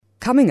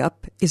Coming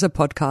Up is a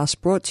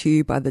podcast brought to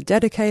you by the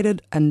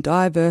dedicated and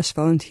diverse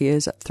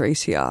volunteers at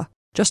 3CR.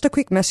 Just a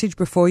quick message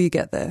before you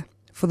get there.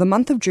 For the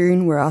month of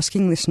June, we're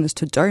asking listeners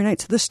to donate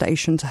to the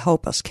station to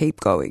help us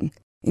keep going.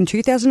 In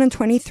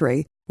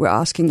 2023, we're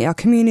asking our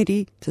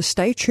community to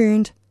stay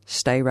tuned,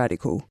 stay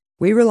radical.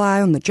 We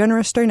rely on the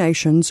generous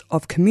donations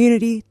of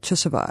community to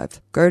survive.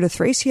 Go to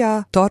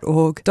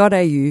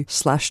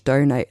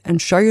 3cr.org.au/donate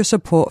and show your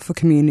support for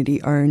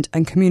community-owned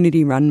and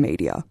community-run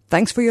media.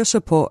 Thanks for your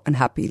support and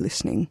happy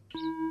listening.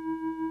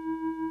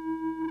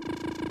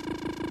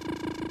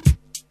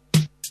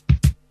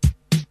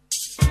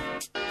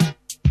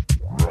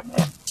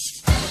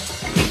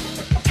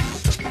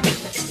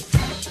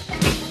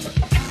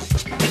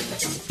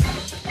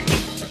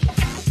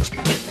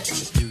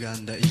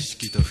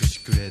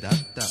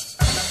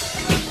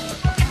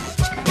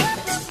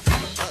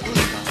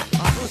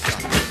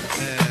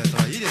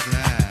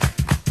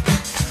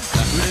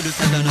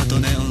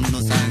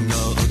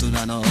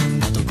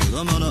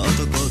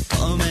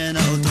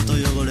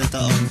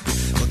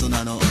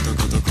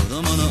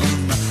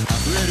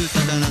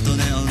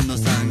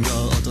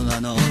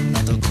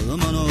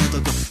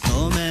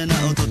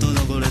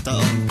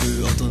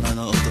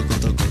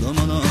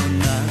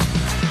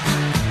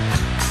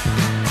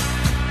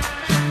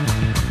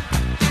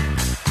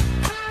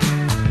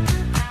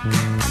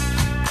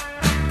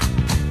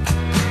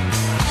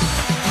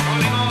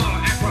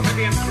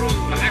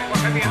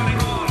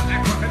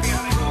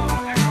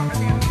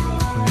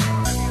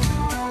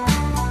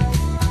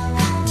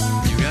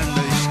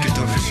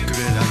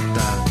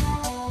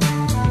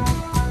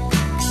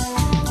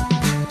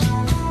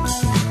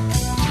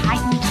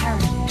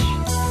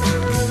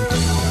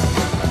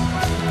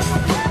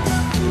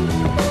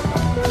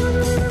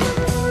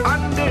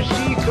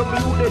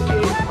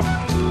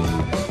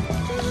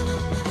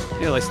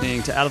 You're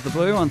listening to Out of the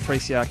Blue on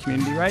 3CR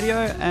Community Radio,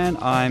 and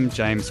I'm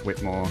James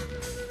Whitmore.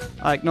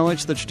 I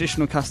acknowledge the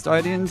traditional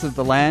custodians of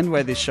the land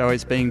where this show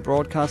is being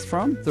broadcast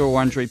from, the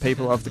Wurundjeri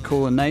people of the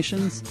Kulin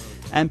Nations,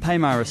 and pay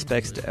my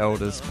respects to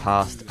elders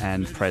past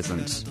and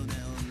present.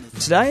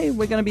 Today,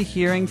 we're going to be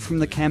hearing from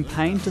the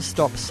campaign to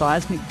stop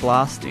seismic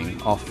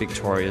blasting off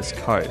Victoria's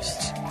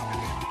coast.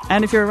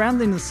 And if you're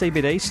around in the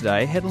CBD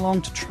today, head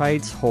along to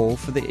Trades Hall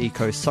for the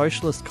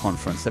Eco-Socialist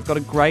Conference. They've got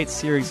a great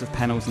series of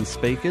panels and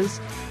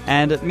speakers,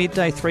 and at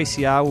midday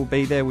 3CR will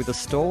be there with a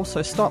stall,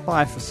 so stop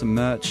by for some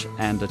merch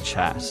and a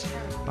chat.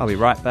 I'll be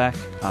right back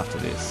after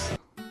this.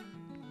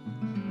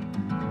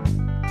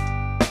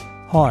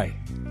 Hi,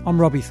 I'm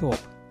Robbie Thorpe.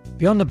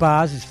 Beyond the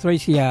Bars is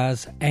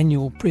 3CR's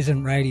annual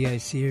prison radio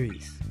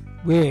series,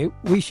 where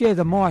we share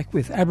the mic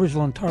with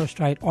Aboriginal and Torres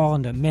Strait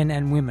Islander men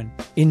and women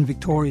in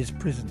Victoria's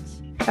prisons.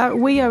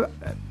 We are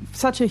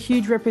such a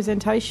huge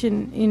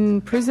representation in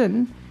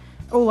prison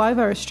all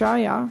over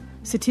Australia.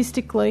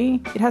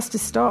 Statistically, it has to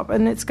stop,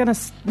 and it's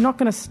not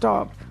going to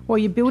stop while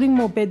you're building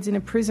more beds in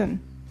a prison.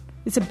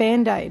 It's a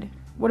Band-Aid.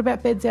 What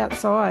about beds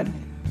outside?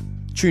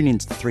 Tune in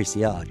to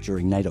 3CR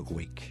during NAIDOC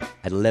week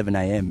at 11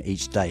 a.m.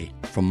 each day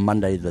from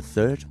Monday the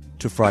 3rd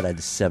to Friday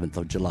the 7th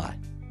of July.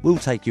 We'll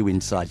take you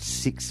inside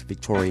 6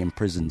 Victorian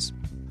prisons: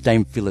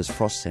 Dame Phyllis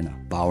Frost Centre,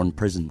 Barwon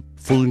Prison,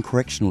 Fulham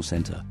Correctional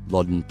Centre,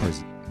 Loddon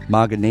Prison,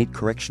 Marganeet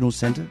Correctional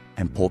Centre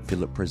and Port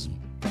Phillip Prison.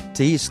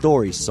 To hear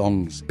stories,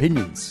 songs,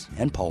 opinions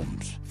and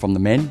poems from the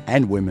men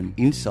and women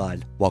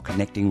inside while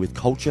connecting with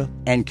culture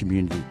and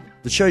community.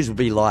 The shows will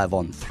be live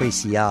on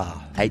 3CR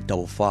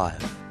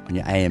 855 on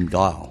your AM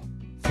dial,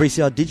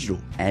 3CR Digital,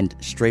 and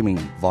streaming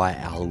via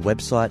our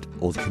website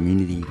or the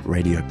Community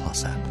Radio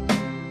Plus app.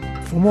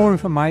 For more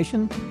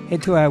information,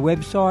 head to our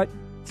website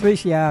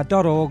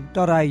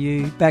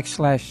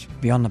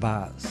 3cr.org.au/Beyond the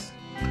Bars.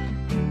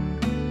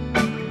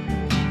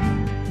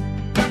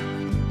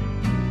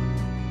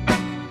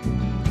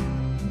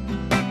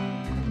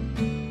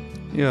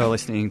 You're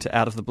listening to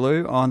Out of the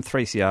Blue on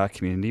 3CR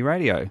Community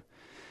Radio.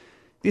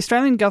 The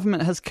Australian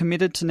government has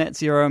committed to net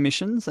zero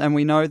emissions, and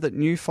we know that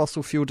new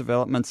fossil fuel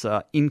developments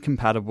are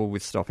incompatible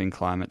with stopping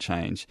climate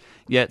change.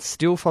 Yet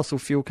still fossil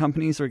fuel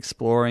companies are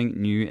exploring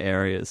new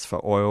areas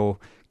for oil,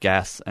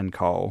 gas and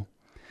coal.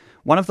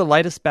 One of the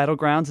latest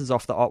battlegrounds is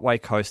off the Otway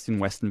coast in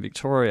Western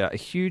Victoria, a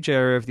huge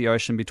area of the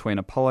ocean between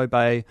Apollo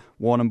Bay,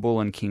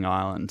 Warrnambool and King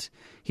Island.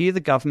 Here the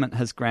government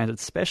has granted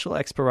special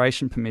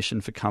exploration permission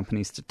for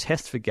companies to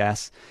test for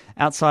gas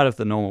outside of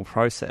the normal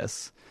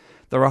process.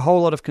 There are a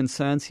whole lot of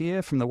concerns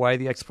here, from the way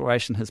the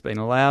exploration has been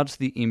allowed to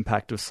the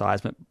impact of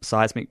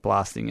seismic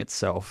blasting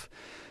itself.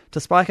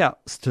 To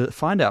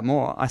find out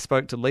more, I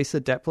spoke to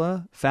Lisa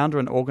Deppeler, founder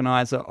and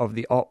organiser of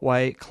the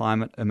Otway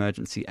Climate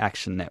Emergency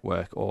Action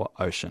Network, or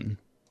OCEAN.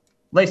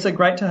 Lisa,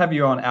 great to have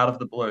you on Out of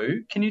the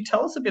Blue. Can you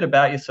tell us a bit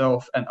about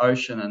yourself and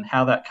OCEAN and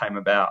how that came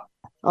about?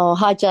 Oh,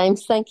 hi,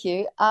 James. Thank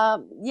you.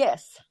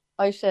 Yes,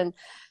 OCEAN.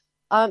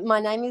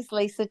 My name is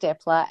Lisa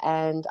Deppeler,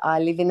 and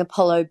I live in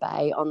Apollo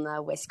Bay on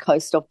the west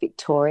coast of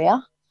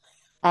Victoria.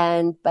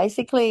 And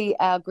basically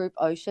our group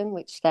OCEAN,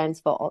 which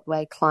stands for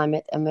Otway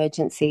Climate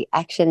Emergency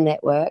Action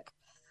Network,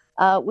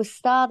 was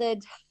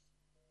started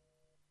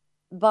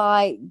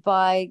by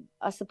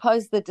I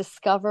suppose the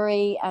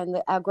discovery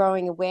and our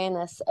growing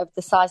awareness of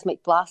the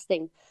seismic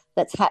blasting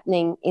that's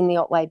happening in the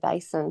Otway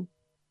Basin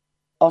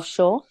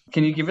offshore.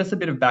 Can you give us a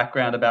bit of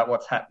background about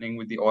what's happening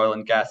with the oil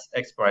and gas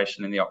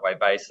exploration in the Otway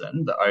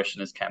Basin the ocean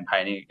is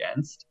campaigning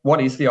against? What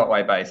is the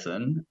Otway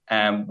Basin,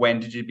 and when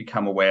did you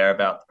become aware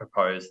about the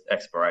proposed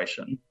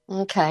exploration?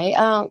 Okay,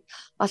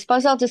 I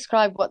suppose I'll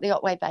describe what the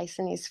Otway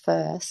Basin is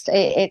first.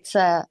 It's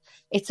a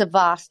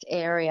vast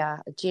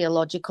area, a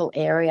geological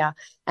area,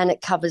 and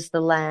it covers the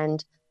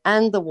land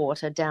and the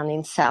water down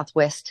in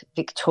southwest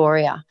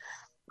Victoria.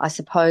 I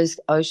suppose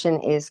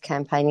Ocean is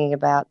campaigning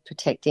about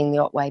protecting the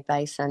Otway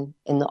Basin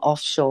in the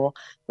offshore,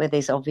 where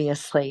there's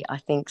obviously, I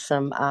think,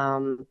 some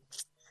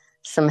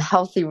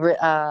healthy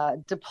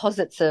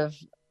deposits of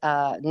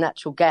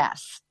natural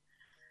gas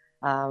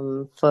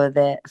for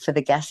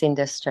the gas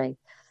industry.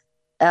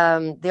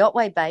 The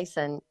Otway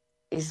Basin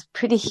is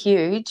pretty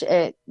huge.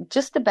 It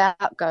just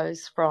about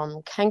goes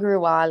from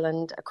Kangaroo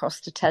Island across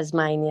to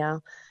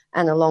Tasmania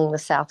and along the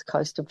south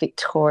coast of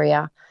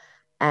Victoria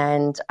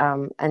and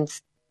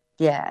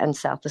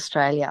South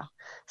Australia.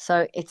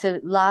 So it's a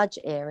large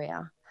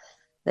area.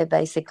 They're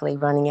basically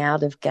running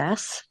out of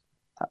gas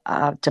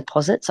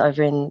deposits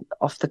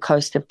off the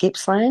coast of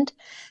Gippsland,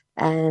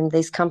 and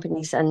these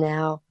companies are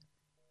now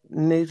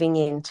moving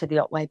into the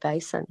Otway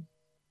Basin.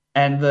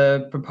 And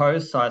the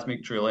proposed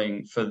seismic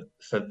drilling for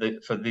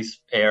this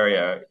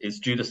area is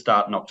due to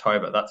start in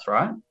October. That's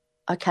right?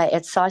 Okay,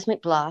 it's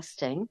seismic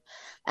blasting,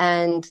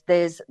 and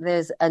there's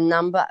a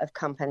number of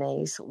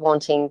companies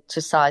wanting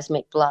to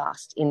seismic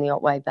blast in the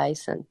Otway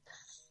Basin.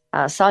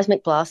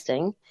 Seismic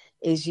blasting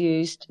is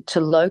used to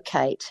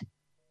locate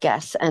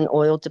gas and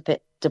oil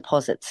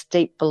deposits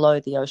deep below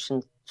the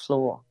ocean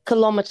floor,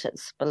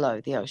 kilometres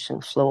below the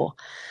ocean floor.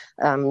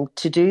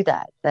 To do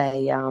that,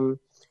 they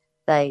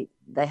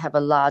have a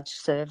large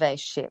survey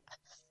ship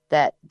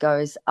that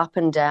goes up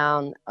and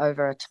down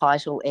over a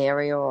tidal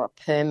area or a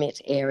permit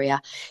area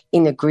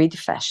in a grid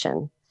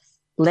fashion,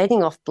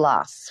 letting off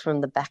blasts from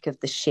the back of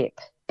the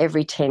ship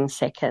every 10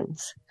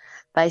 seconds.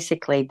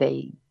 Basically,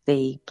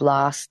 the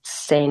blasts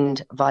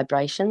send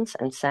vibrations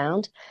and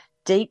sound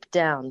deep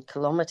down,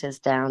 kilometres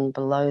down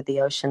below the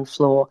ocean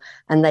floor,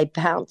 and they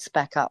bounce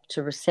back up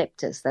to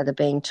receptors that are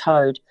being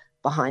towed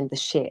behind the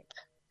ship.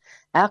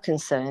 Our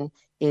concern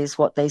is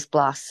what these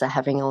blasts are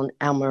having on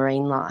our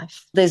marine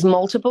life. There's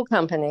multiple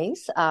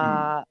companies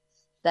that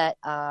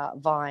are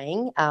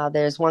vying.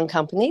 There's one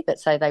company that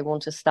say they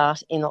want to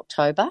start in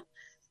October.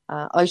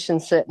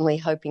 Ocean's certainly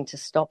hoping to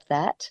stop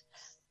that.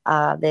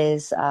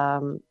 There's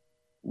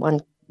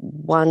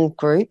one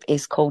group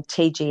is called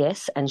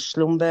TGS and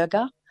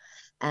Schlumberger,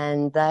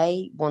 and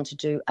they want to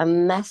do a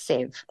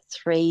massive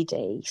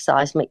 3D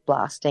seismic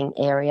blasting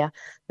area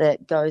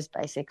that goes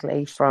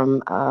basically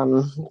from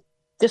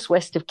just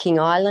west of King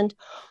Island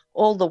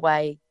all the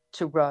way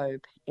to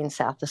Robe in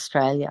South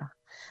Australia.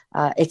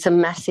 It's a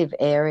massive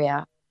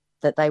area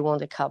that they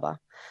want to cover.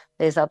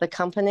 There's other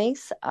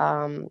companies,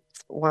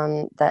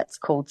 one that's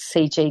called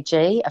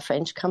CGG, a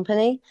French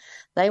company.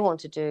 They want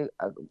to do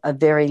a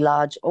very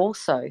large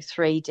also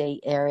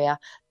 3D area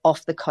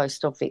off the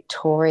coast of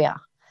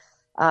Victoria.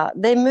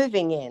 They're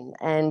moving in,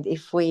 and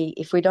if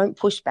we don't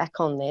push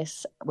back on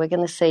this, we're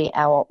going to see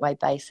our Otway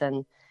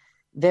Basin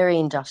very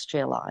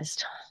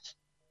industrialised.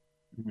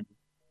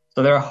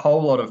 So there are a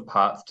whole lot of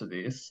parts to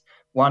this.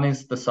 One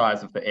is the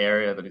size of the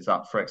area that is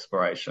up for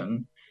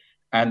exploration,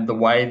 and the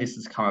way this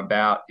has come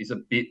about is a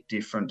bit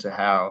different to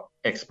how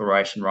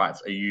exploration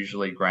rights are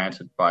usually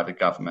granted by the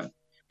government.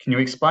 Can you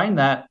explain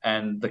that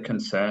and the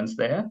concerns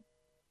there?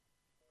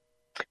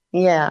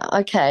 Yeah,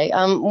 okay.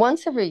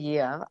 Once every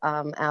year,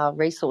 our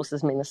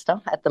resources minister,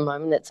 at the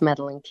moment it's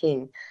Madeleine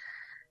King,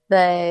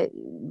 they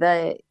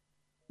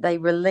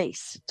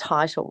release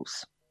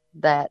titles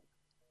that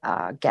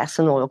gas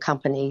and oil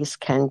companies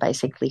can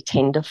basically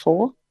tender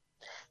for,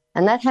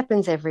 and that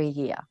happens every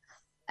year.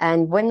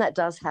 And when that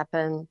does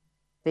happen,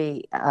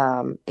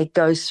 it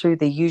goes through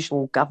the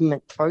usual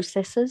government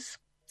processes,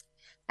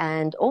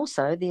 and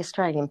also the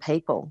Australian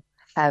people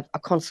have a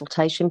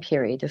consultation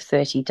period of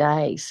 30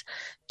 days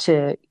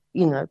to,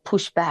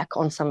 push back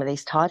on some of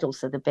these titles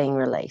that are being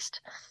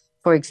released.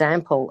 For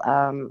example,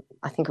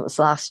 I think it was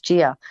last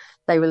year,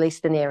 they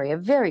released an area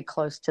very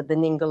close to the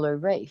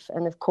Ningaloo Reef.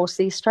 And of course,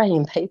 the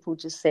Australian people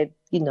just said,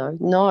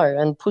 no,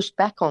 and pushed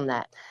back on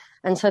that.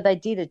 And so they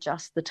did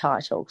adjust the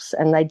titles,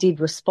 and they did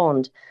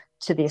respond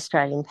to the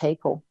Australian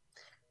people.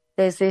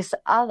 There's this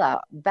other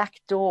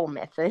backdoor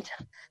method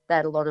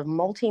that a lot of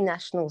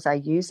multinationals are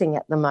using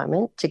at the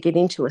moment to get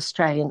into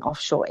Australian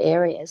offshore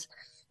areas,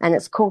 and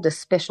it's called a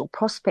Special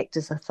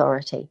Prospectors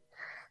Authority.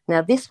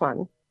 Now, this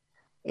one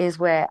is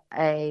where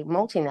a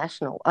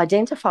multinational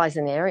identifies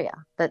an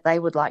area that they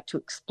would like to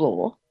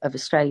explore of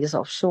Australia's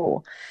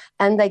offshore,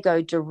 and they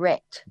go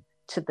direct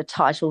to the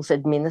titles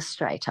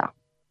administrator,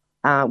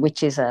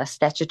 which is a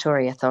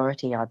statutory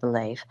authority, I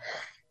believe.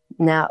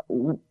 Now,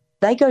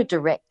 they go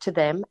direct to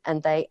them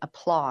and they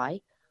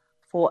apply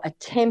for a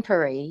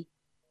temporary,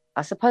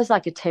 I suppose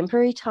like a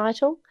temporary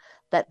title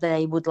that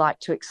they would like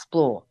to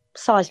explore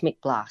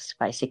seismic blast,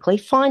 basically,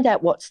 find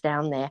out what's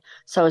down there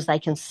so as they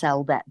can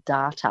sell that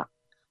data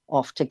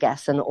off to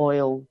gas and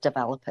oil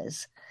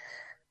developers.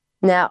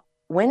 Now,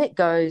 when it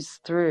goes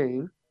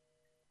through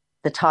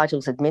the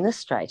titles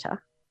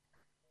administrator,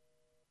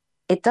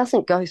 it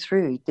doesn't go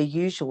through the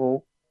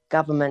usual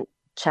government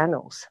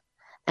channels,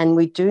 and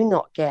we do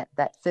not get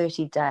that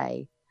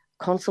 30-day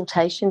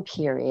consultation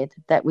period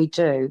that we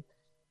do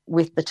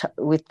with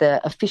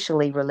the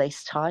officially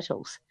released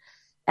titles.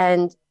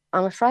 And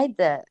I'm afraid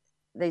that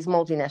these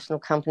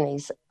multinational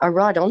companies are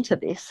right onto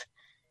this,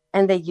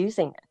 and they're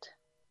using it.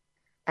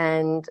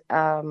 And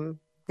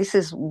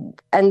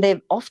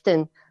they're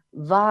often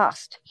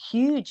vast,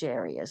 huge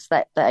areas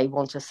that they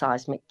want a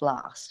seismic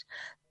blast,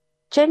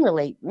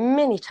 generally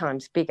many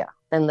times bigger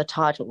than the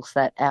titles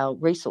that our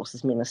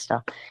resources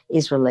minister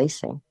is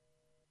releasing.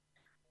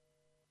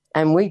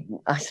 And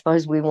I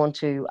suppose we want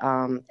to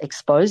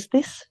expose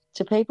this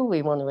to people.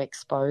 We want to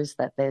expose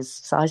that there's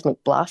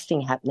seismic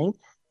blasting happening,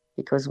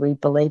 because we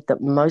believe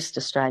that most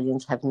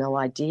Australians have no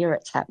idea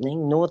it's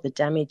happening, nor the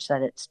damage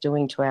that it's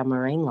doing to our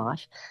marine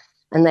life.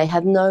 And they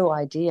have no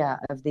idea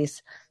of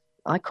this,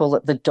 I call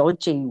it the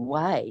dodgy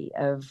way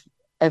of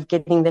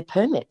getting their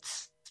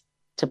permits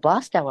to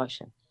blast our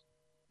ocean.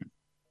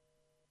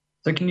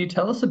 So can you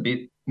tell us a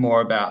bit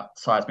more about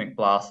seismic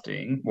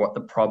blasting, what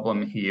the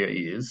problem here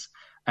is,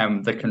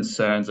 and the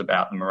concerns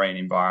about the marine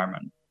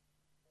environment?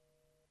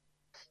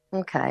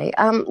 Okay.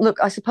 Look,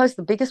 I suppose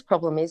the biggest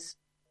problem is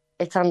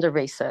it's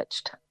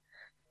under-researched.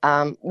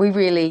 We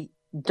really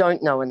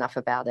don't know enough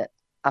about it.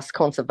 Us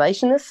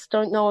conservationists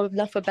don't know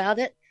enough about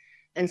it,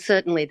 and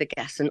certainly the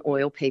gas and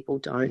oil people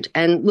don't.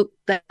 And look,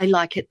 they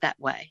like it that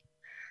way.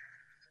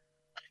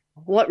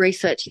 What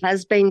research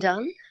has been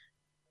done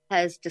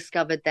has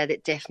discovered that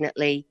it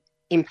definitely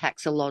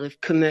impacts a lot of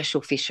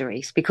commercial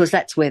fisheries, because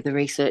that's where the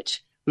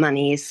research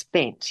money is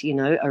spent,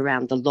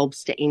 around the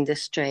lobster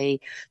industry,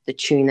 the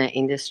tuna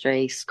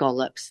industry,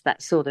 scallops,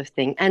 that sort of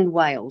thing, and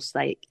whales.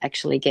 They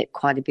actually get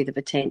quite a bit of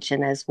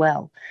attention as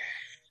well.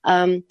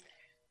 The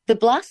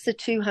blasts are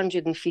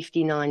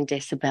 259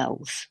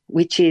 decibels,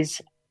 which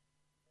is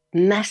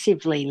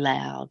massively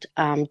loud.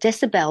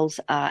 Decibels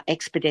are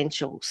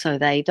exponential, so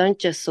they don't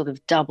just sort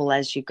of double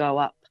as you go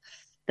up.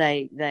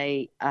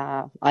 They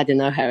I don't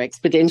know how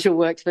exponential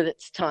works, but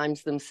it's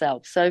times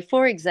themselves. So,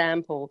 for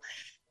example,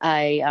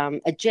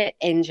 a jet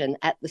engine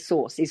at the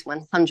source is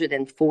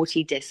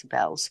 140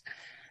 decibels.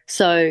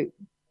 So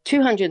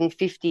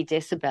 250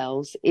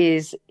 decibels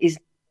is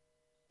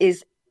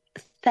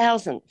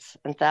thousands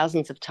and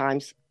thousands of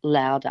times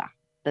louder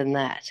than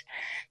that.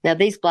 Now,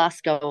 these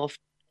blasts go off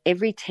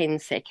every 10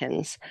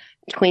 seconds,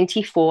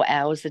 24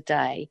 hours a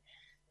day,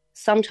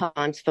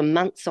 sometimes for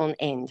months on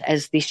end,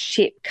 as this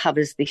ship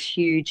covers this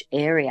huge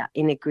area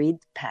in a grid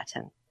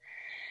pattern.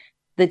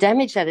 The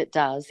damage that it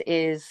does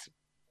is,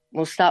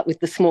 we'll start with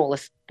the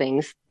smallest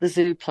things, the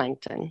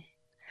zooplankton.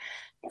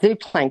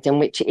 Zooplankton,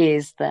 which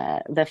is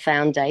the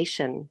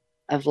foundation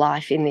of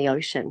life in the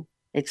ocean.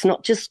 It's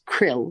not just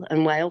krill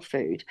and whale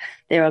food.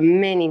 There are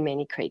many,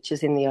 many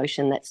creatures in the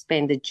ocean that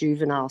spend a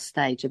juvenile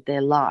stage of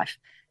their life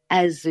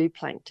as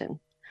zooplankton.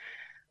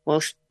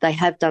 Well, they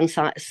have done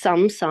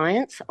some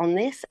science on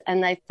this,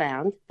 and they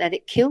found that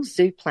it kills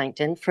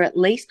zooplankton for at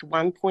least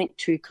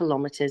 1.2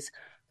 kilometres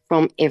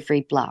from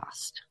every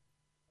blast.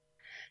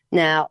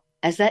 Now,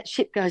 as that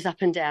ship goes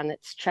up and down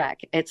its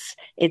track, it's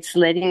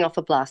letting off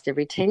a blast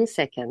every 10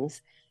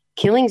 seconds,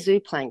 killing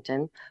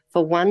zooplankton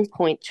for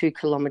 1.2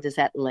 kilometres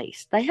at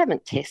least. They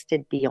haven't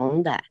tested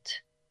beyond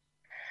that.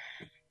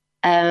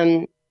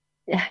 And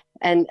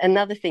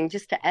another thing,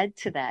 just to add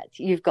to that,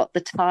 you've got the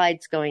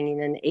tides going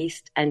in an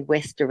east and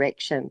west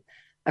direction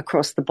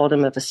across the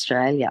bottom of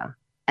Australia.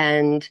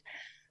 And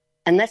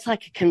that's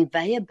like a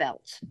conveyor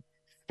belt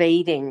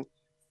feeding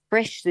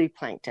fresh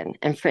zooplankton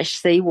and fresh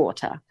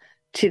seawater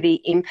to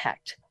the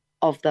impact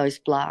of those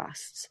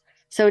blasts.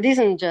 So it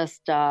isn't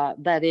just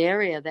that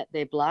area that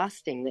they're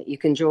blasting that you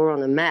can draw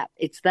on a map.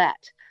 It's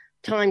that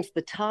times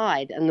the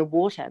tide and the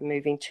water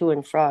moving to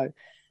and fro.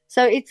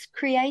 So it's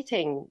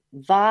creating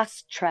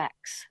vast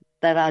tracts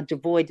that are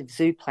devoid of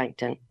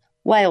zooplankton,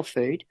 whale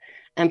food,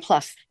 and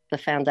plus the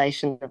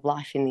foundation of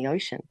life in the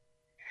ocean.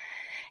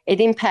 It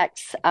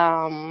impacts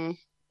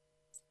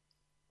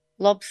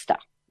lobster.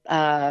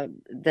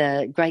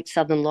 The great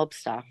southern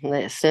lobster,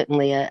 there's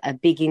certainly a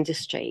big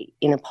industry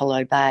in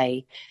Apollo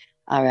Bay,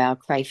 are our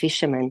cray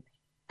fishermen.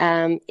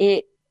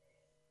 It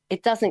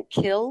doesn't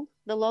kill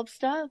the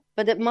lobster,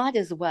 but it might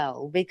as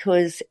well,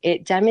 because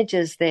it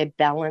damages their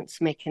balance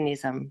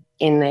mechanism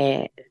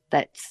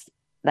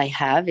they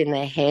have in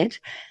their head.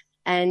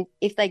 And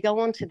if they go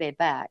onto their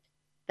back,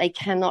 they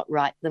cannot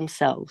right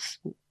themselves.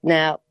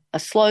 Now, a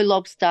slow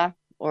lobster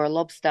or a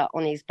lobster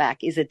on his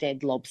back is a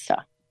dead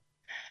lobster.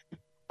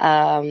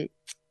 There's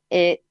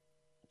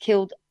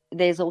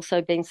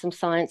also been some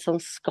science on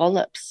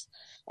scallops,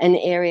 an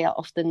area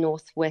off the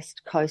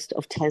northwest coast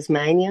of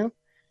Tasmania.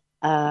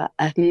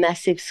 A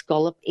massive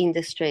scallop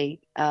industry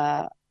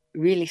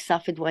really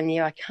suffered one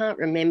year. I can't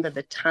remember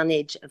the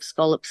tonnage of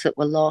scallops that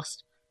were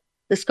lost.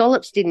 The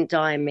scallops didn't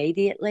die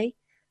immediately.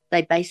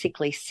 they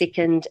basically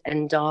sickened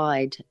and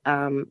died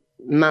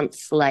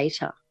months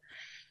later.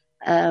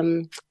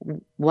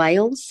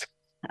 Whales,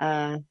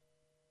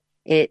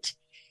 it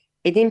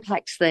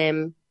impacts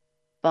them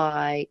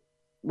by,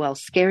 well,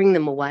 scaring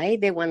them away.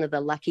 They're one of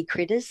the lucky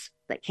critters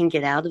that can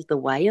get out of the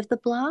way of the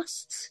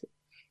blasts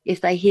if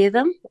they hear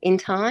them in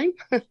time.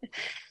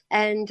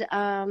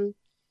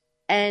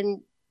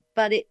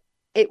 But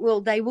they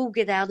will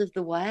get out of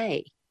the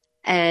way.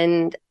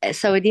 And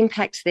so it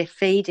impacts their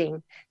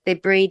feeding, their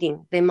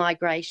breeding, their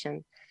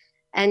migration.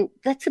 And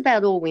that's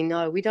about all we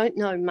know. We don't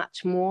know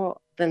much more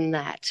than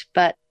that.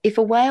 But if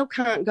a whale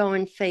can't go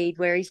and feed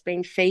where he's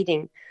been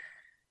feeding,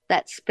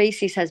 that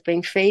species has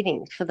been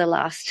feeding for the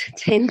last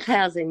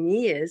 10,000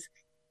 years,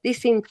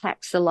 this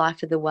impacts the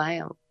life of the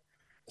whale.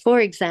 For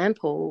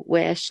example,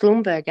 where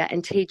Schlumberger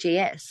and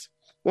TGS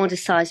want a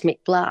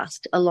seismic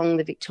blast along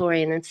the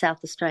Victorian and South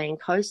Australian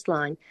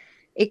coastline,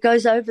 it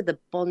goes over the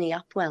Bonnie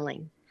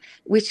upwelling,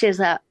 which is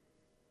a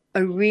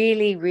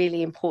really,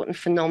 really important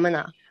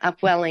phenomena.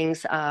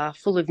 Upwellings are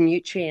full of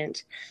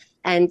nutrient,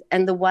 and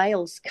the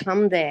whales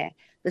come there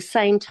the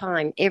same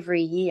time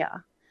every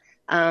year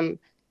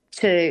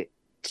to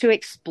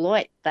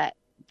exploit that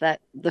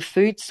the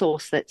food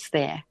source that's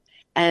there.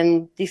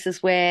 And this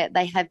is where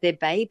they have their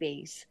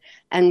babies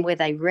and where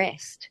they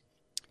rest.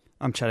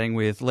 I'm chatting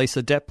with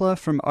Lisa Deppeler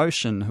from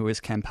Ocean, who is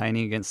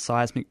campaigning against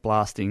seismic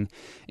blasting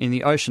in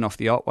the ocean off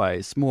the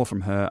Otways. More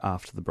from her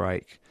after the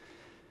break.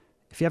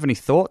 If you have any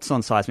thoughts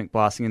on seismic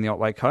blasting in the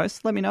Otway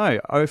coast, let me know.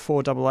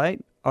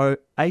 0488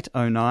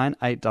 809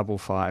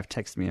 855.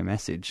 Text me a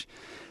message.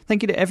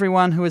 Thank you to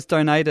everyone who has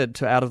donated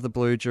to Out of the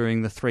Blue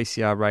during the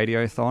 3CR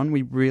Radiothon.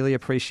 We really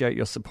appreciate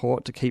your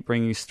support to keep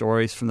bringing you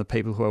stories from the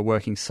people who are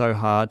working so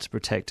hard to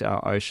protect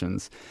our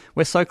oceans.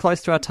 We're so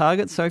close to our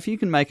target, so if you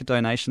can make a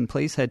donation,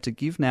 please head to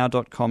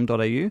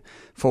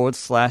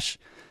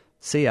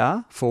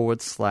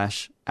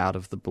givenow.com.au/CR/Out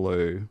of the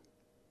Blue.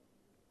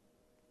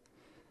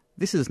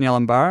 This is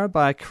Nyalambara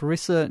by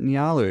Carissa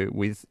Nyalu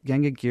with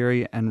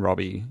Gangagiri and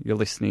Robbie. You're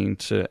listening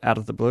to Out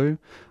of the Blue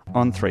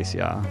on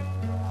 3CR.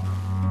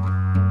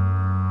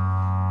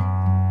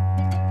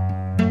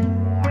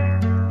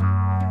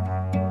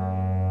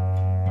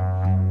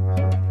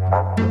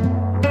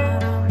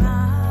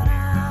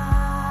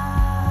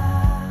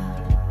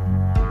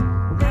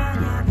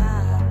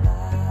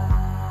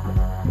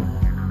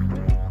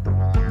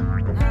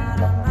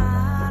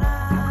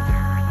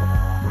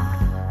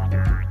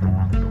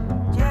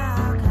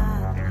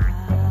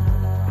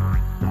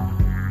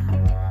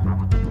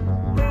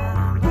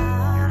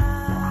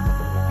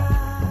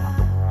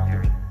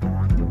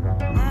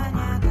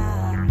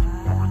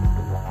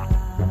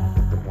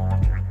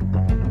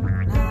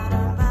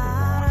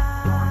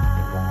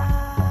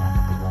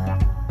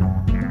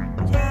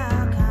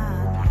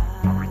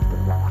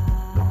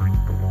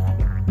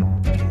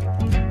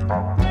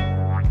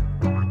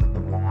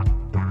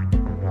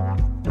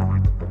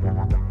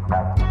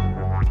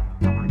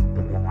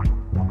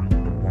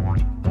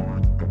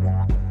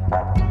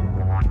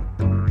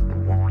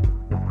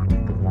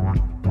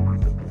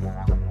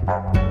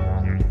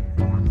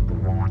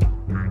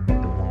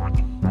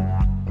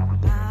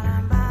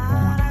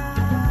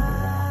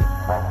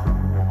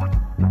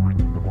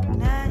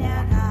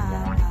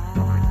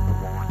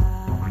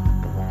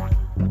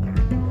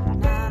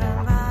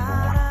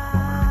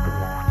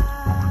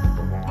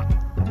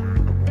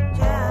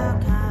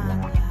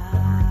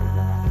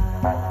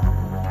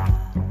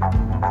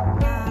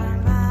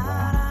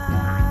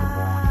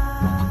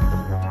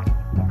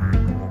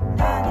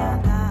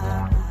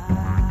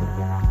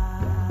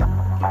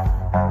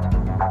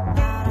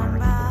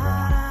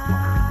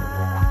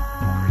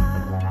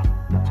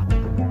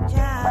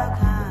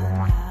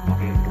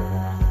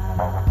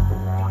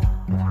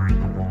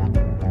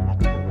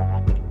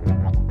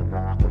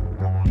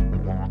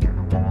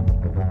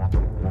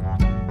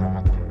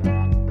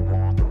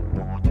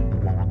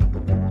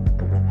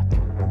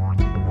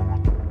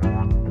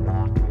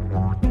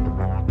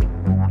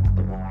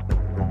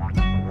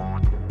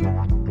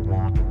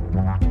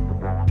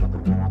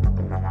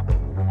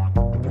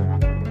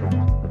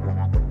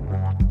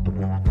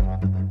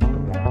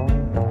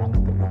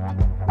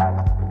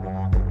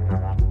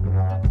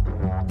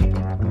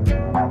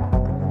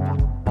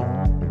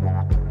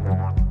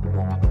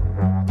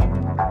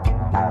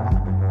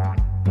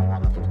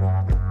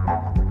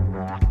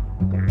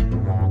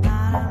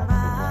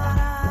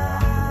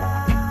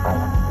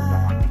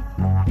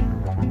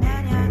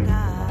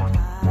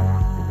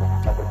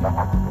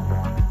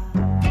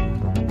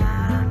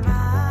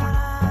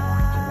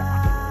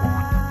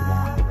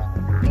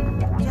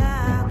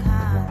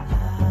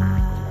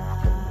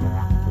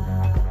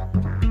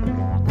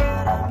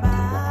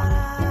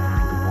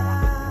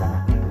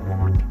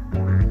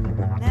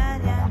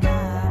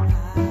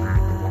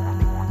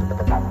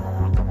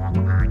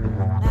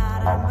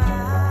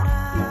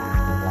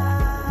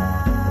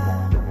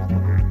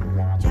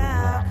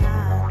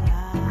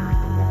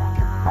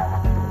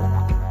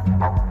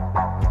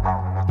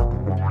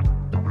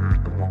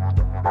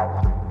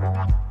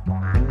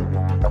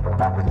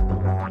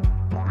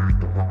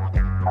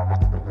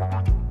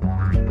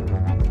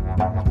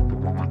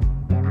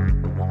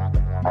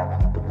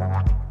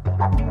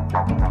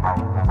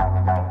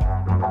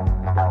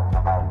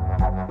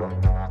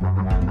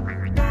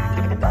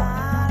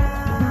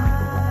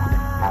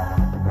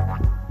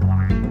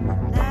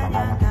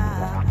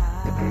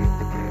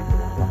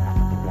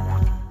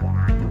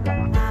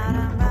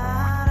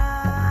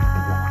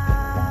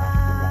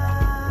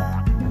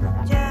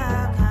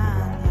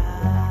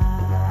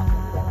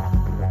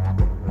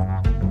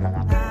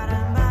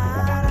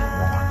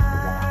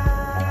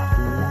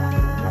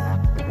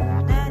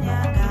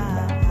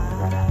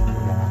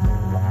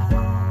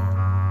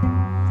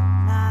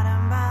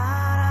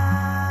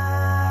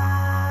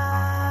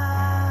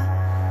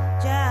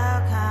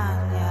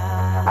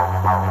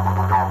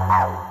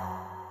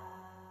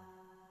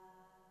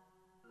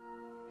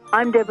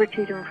 I'm Deborah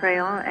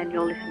Cheetham-Freyon and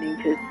you're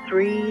listening to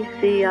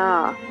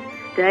 3CR.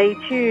 Stay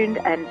tuned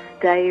and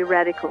stay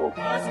radical.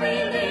 As we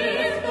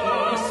lift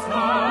the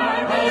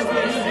sky, as we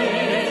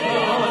lift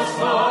the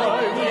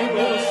sky, we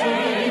will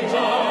sing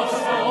the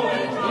song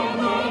in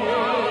the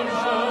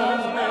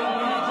oceans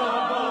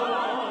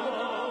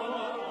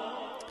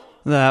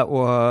and That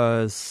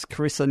was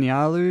Carissa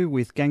Nyalu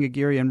with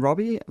Gangagiri and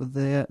Robbie,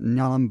 their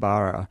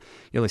Nyalambara.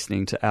 You're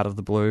listening to Out of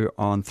the Blue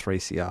on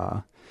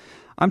 3CR.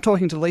 I'm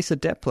talking to Lisa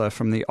Deppeler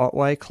from the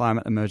Otway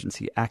Climate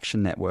Emergency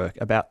Action Network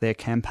about their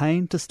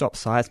campaign to stop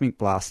seismic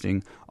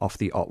blasting off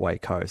the Otway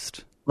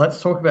coast.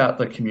 Let's talk about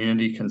the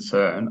community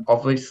concern.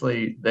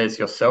 Obviously, there's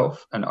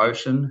yourself and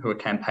Ocean who are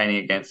campaigning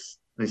against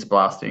this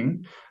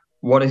blasting.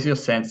 What is your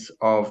sense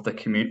of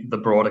the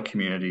broader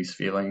community's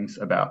feelings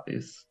about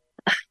this?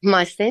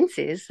 My sense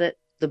is that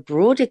the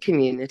broader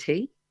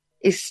community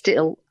is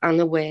still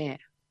unaware.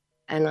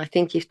 And I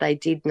think if they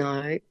did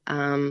know,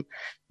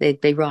 there'd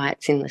be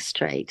riots in the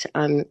street.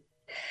 I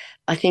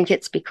think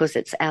it's because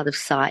it's out of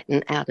sight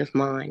and out of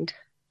mind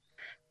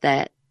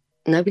that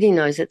nobody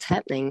knows it's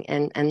happening,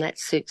 and that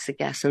suits the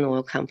gas and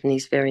oil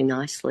companies very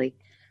nicely.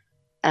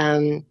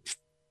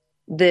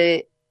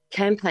 The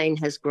campaign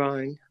has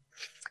grown.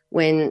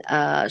 When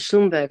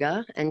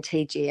Schlumberger and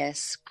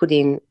TGS put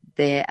in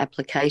their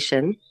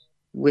application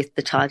with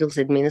the titles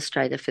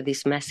administrator for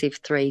this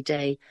massive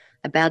 3D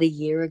about a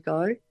year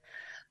ago,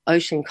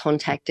 Ocean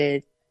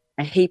contacted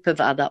a heap of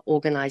other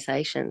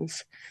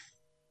organisations,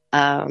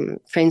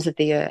 Friends of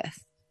the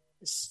Earth,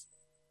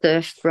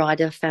 Surf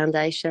Rider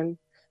Foundation,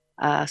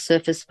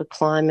 Surfers for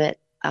Climate,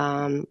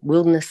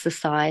 Wilderness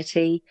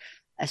Society,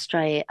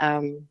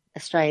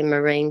 Australian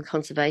Marine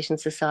Conservation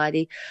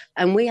Society,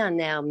 and we are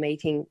now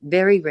meeting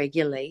very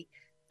regularly,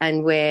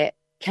 and we're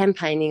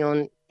campaigning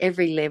on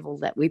every level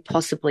that we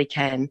possibly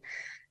can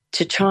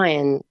to try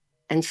and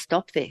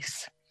stop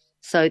this.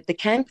 So the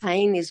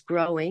campaign is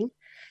growing.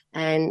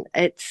 And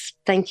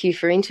thank you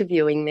for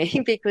interviewing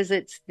me, because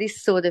it's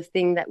this sort of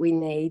thing that we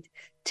need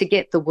to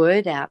get the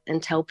word out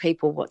and tell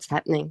people what's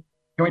happening.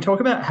 Can we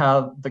talk about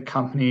how the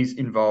companies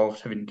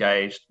involved have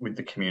engaged with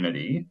the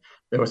community?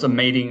 There was a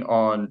meeting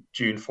on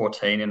June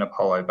 14 in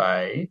Apollo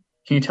Bay.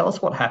 Can you tell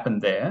us what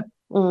happened there?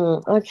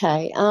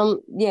 Okay.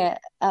 In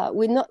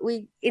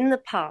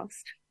the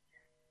past,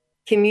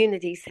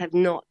 communities have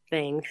not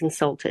been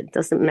consulted.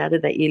 Doesn't matter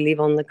that you live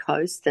on the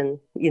coast and,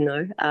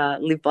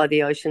 live by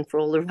the ocean for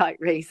all the right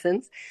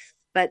reasons,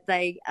 but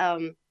they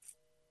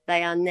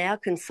are now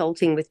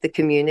consulting with the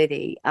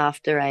community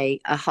after a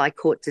High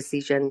Court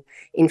decision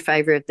in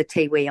favour of the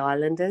Tiwi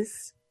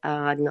Islanders.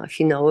 I don't know if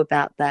you know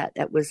about that.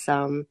 It was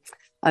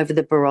over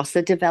the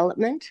Barossa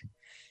development,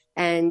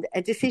 and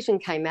a decision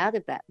came out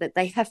of that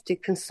they have to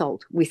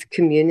consult with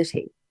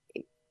community,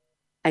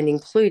 and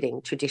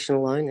including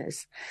traditional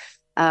owners.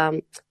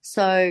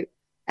 So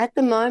at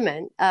the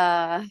moment,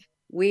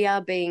 we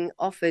are being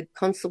offered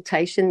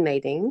consultation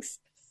meetings.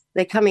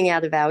 They're coming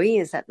out of our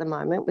ears at the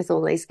moment with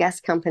all these gas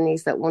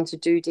companies that want to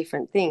do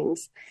different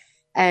things.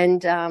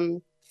 And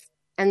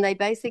they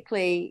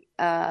basically,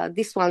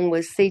 this one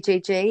was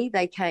CGG.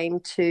 They came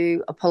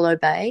to Apollo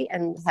Bay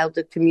and held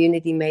a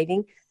community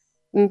meeting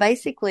and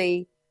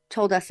basically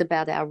told us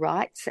about our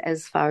rights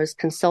as far as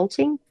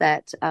consulting,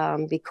 that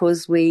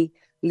because we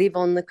live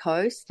on the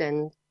coast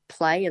and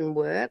play and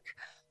work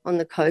on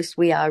the coast,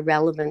 we are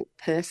relevant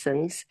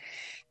persons,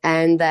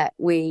 and that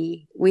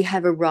we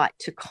have a right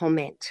to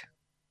comment.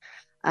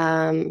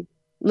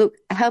 Look,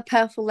 how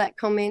powerful that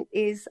comment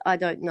is, I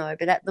don't know,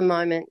 but at the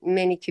moment,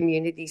 many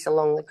communities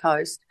along the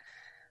coast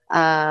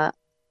are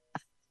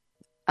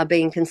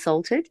being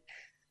consulted.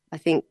 I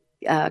think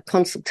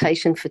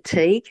consultation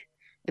fatigue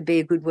would be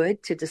a good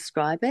word to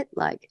describe it,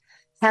 like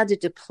how to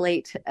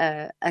deplete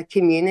a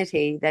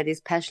community that is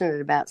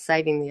passionate about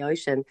saving the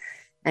ocean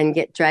and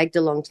get dragged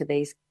along to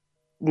these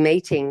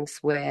meetings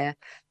where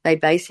they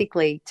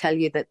basically tell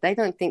you that they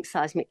don't think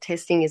seismic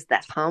testing is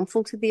that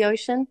harmful to the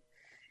ocean,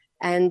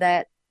 and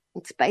that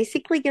it's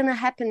basically going to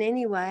happen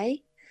anyway,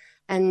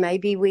 and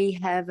maybe we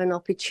have an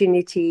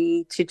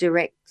opportunity to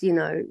direct,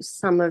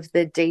 some of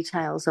the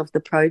details of the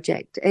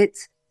project.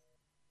 It's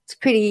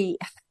pretty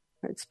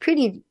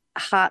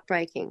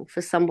heartbreaking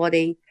for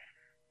somebody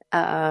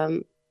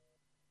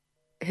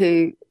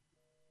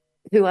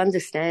who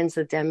understands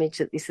the damage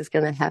that this is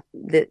going to happen,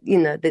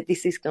 that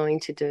this is going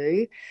to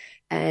do,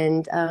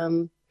 And,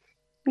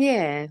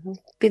 a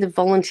bit of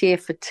volunteer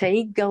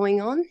fatigue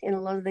going on in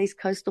a lot of these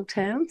coastal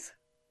towns.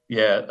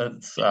 Yeah,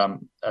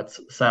 that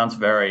sounds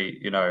very,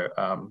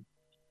 a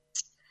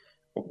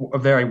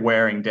very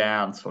wearing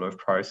down sort of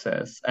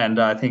process. And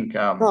I think...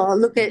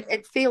 look,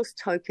 it feels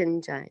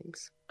token,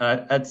 James.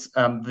 It's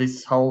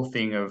this whole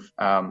thing of,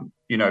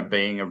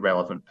 being a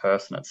relevant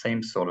person. It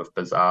seems sort of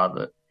bizarre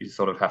that you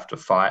sort of have to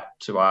fight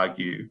to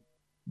argue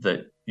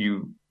that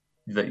you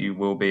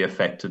will be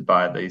affected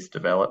by these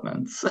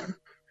developments.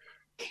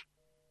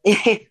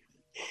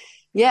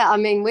 Yeah, I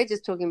mean, we're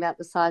just talking about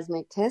the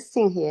seismic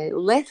testing here,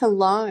 let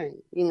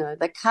alone,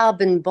 the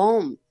carbon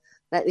bomb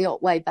that the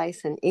Otway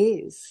Basin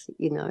is,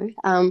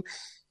 The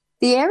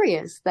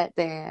areas that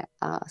they're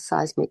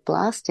seismic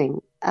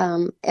blasting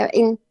are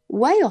in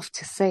way off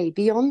to sea,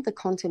 beyond the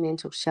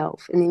continental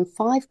shelf and in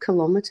 5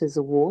 kilometres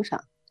of water.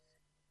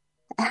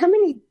 How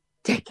many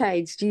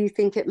decades do you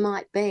think it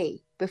might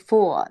be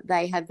before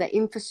they have the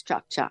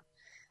infrastructure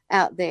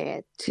out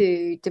there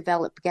to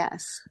develop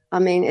gas? I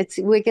mean,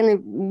 we're going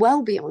to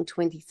well beyond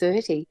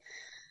 2030,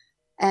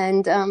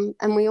 and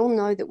we all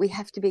know that we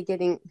have to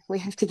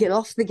get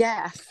off the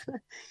gas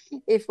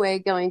if we're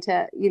going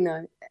to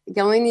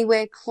go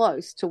anywhere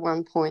close to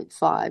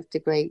 1.5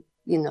 degree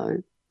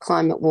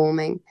climate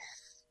warming,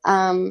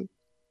 and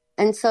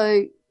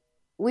so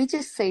we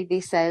just see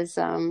this as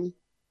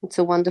it's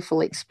a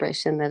wonderful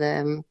expression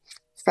that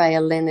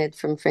Freya Leonard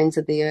from Friends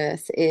of the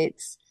Earth.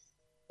 It's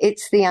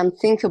the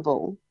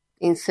unthinkable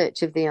in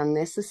search of the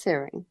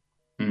unnecessary.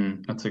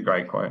 That's a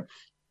great quote.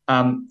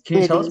 Can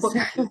you tell us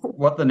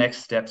what the next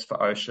steps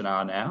for Ocean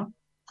are now?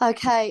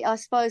 Okay, I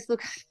suppose,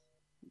 look,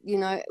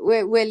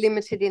 we're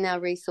limited in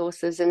our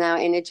resources and our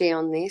energy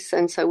on this,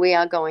 and so we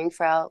are going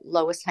for our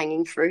lowest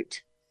hanging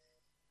fruit.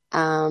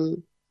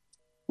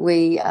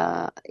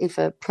 If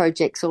a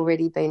project's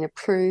already been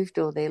approved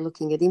or they're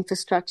looking at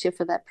infrastructure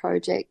for that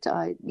project,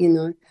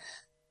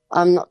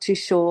 I'm not too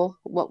sure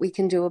what we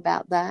can do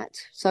about that.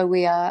 So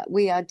we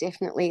are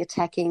definitely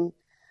attacking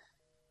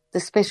the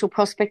special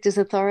prospectors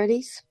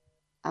authorities.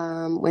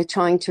 We're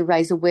trying to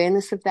raise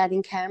awareness of that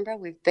in Canberra.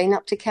 We've been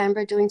up to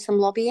Canberra doing some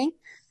lobbying,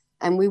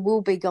 and we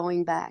will be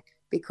going back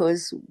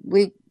because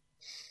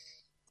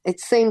it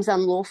seems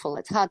unlawful.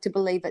 It's hard to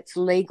believe it's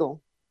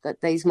legal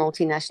that these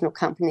multinational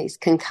companies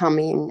can come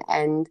in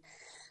and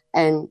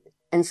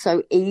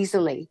so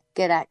easily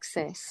get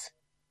access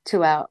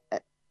to our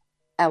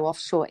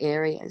offshore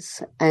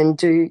areas and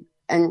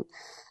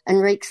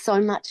wreak so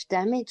much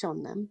damage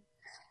on them.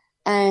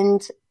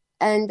 And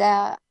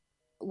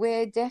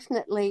we're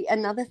definitely,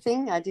 another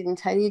thing I didn't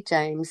tell you,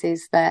 James,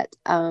 is that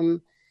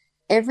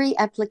every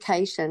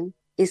application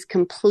is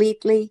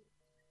completely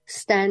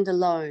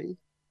standalone.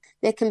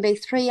 There can be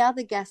 3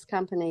 other gas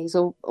companies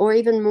or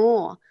even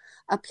more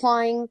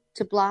applying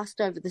to blast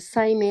over the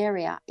same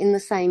area in the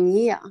same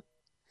year,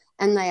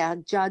 and they are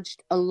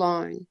judged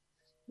alone.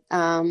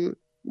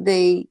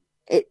 The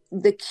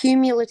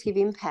cumulative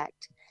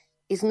impact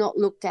is not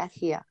looked at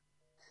here.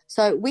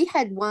 So we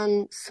had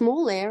one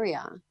small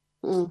area,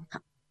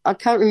 I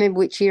can't remember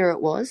which year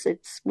it was,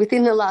 it's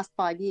within the last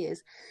 5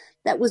 years,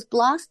 that was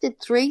blasted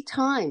 3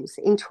 times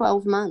in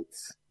 12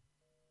 months.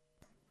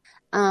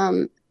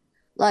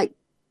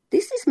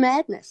 This is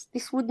madness.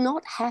 This would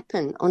not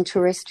happen on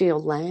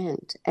terrestrial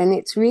land. And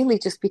it's really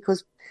just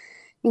because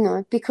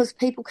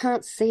people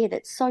can't see it.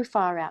 It's so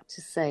far out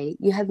to sea.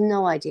 You have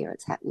no idea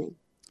it's happening.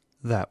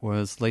 That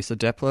was Lisa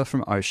Deppeler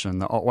from Ocean,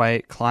 the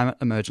Otway Climate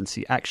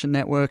Emergency Action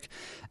Network.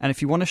 And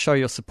if you want to show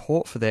your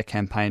support for their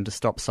campaign to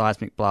stop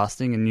seismic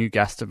blasting and new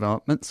gas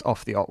developments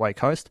off the Otway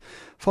coast,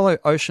 follow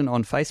Ocean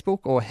on Facebook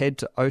or head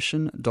to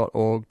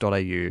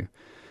ocean.org.au.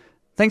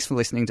 Thanks for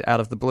listening to Out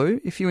of the Blue.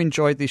 If you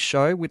enjoyed this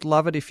show, we'd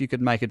love it if you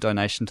could make a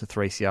donation to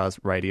 3CR's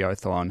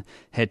Radiothon.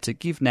 Head to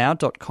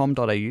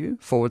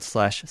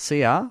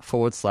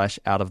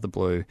givenow.com.au/CR/Out of the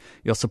Blue.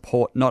 Your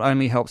support not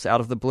only helps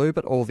Out of the Blue,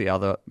 but all the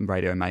other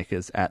radio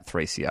makers at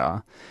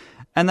 3CR.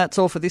 And that's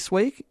all for this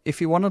week. If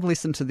you want to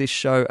listen to this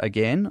show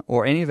again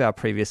or any of our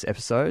previous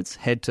episodes,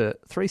 head to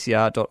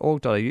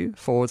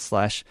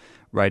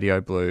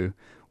 3cr.org.au/Radio Blue.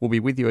 We'll be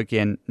with you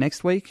again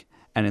next week.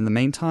 And in the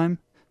meantime,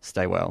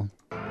 stay well.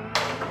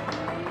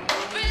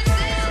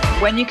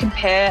 When you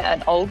compare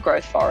an old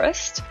growth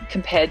forest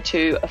compared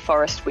to a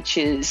forest which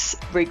is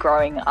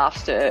regrowing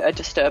after a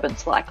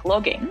disturbance like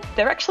logging,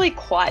 they're actually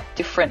quite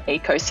different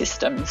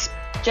ecosystems.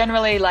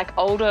 Generally, like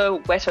older,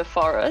 wetter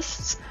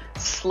forests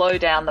slow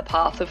down the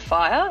path of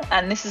fire,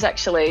 and this is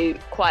actually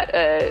quite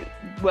a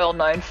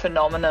well-known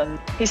phenomenon.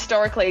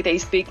 Historically,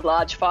 these big,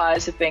 large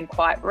fires have been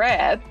quite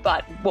rare,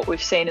 but what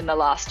we've seen in the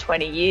last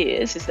 20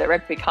 years is they're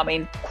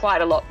becoming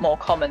quite a lot more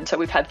common. So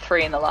we've had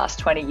 3 in the last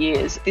 20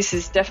 years. This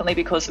is definitely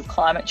because of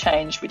climate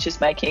change, which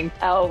is making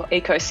our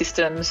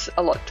ecosystems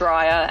a lot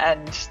drier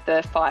and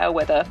the fire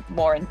weather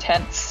more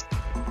intense.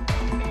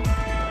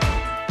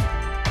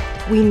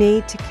 We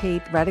need to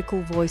keep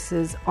Radical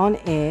Voices on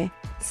air.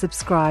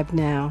 Subscribe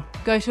now.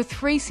 Go to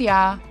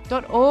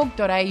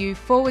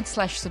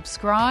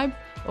 3cr.org.au/subscribe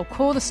or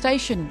call the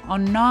station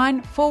on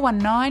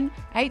 9419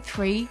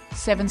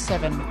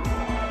 8377.